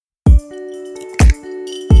Never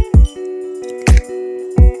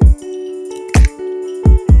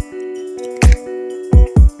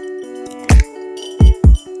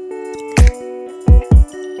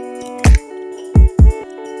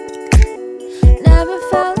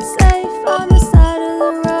felt safe on the side of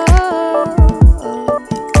the road.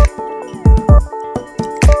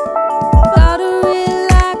 Gotta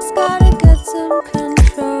relax, gotta get some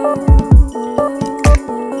control.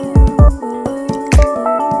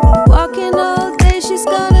 Walking all day, she's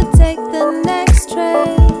gonna take the next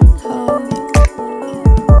train home.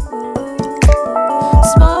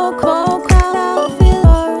 Smoke, cold crowd, I feel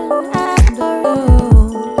boring at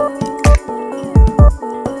home.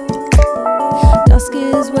 Dusk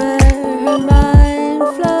is where her mind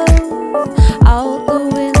flows, out the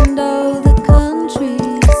window, the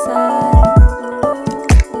countryside.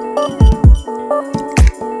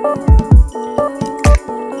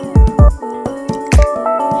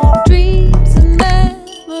 Dreams and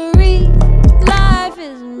memories, life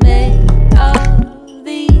is made of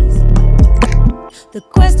these. The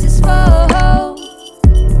quest is for hope,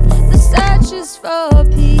 the search is for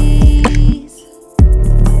peace.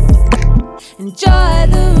 Enjoy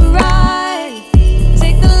the ride,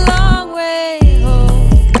 take the long way home.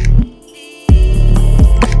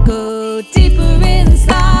 Go deeper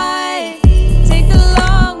inside, take the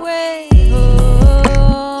long way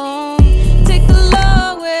home. Take the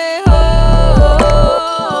long way home.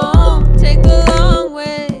 Take the long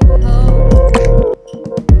way home.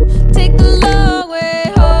 Take the long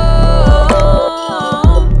way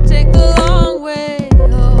home. Take the long way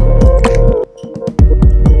home.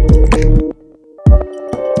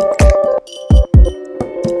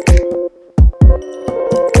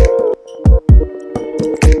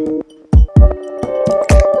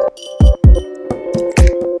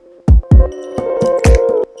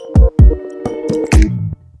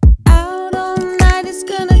 Out all night, it's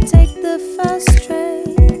gonna take the first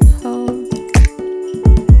train home.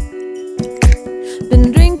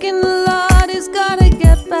 Been drinking a lot, it's gotta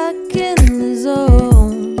get back in the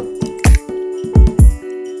zone.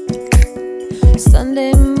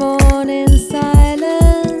 Sunday morning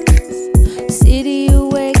silence, city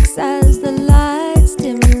awakes as the lights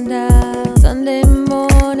dim down. Sunday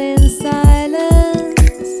morning silence,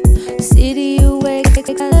 city awakes,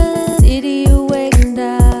 city awakes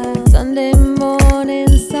down. Sunday morning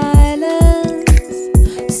silence,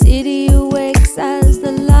 city awakes as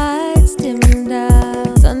the lights dim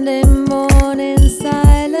down. Sunday morning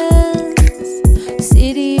silence,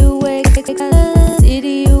 city awakes,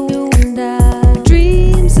 city awakes down.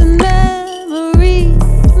 Dreams and memories,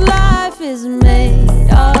 life is made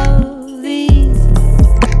of these.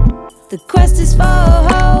 The quest is for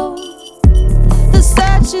hope, the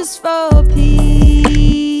search is for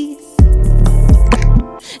peace.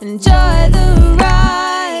 Enjoy the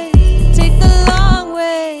ride, take the long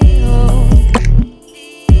way home.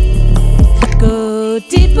 Go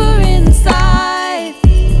deeper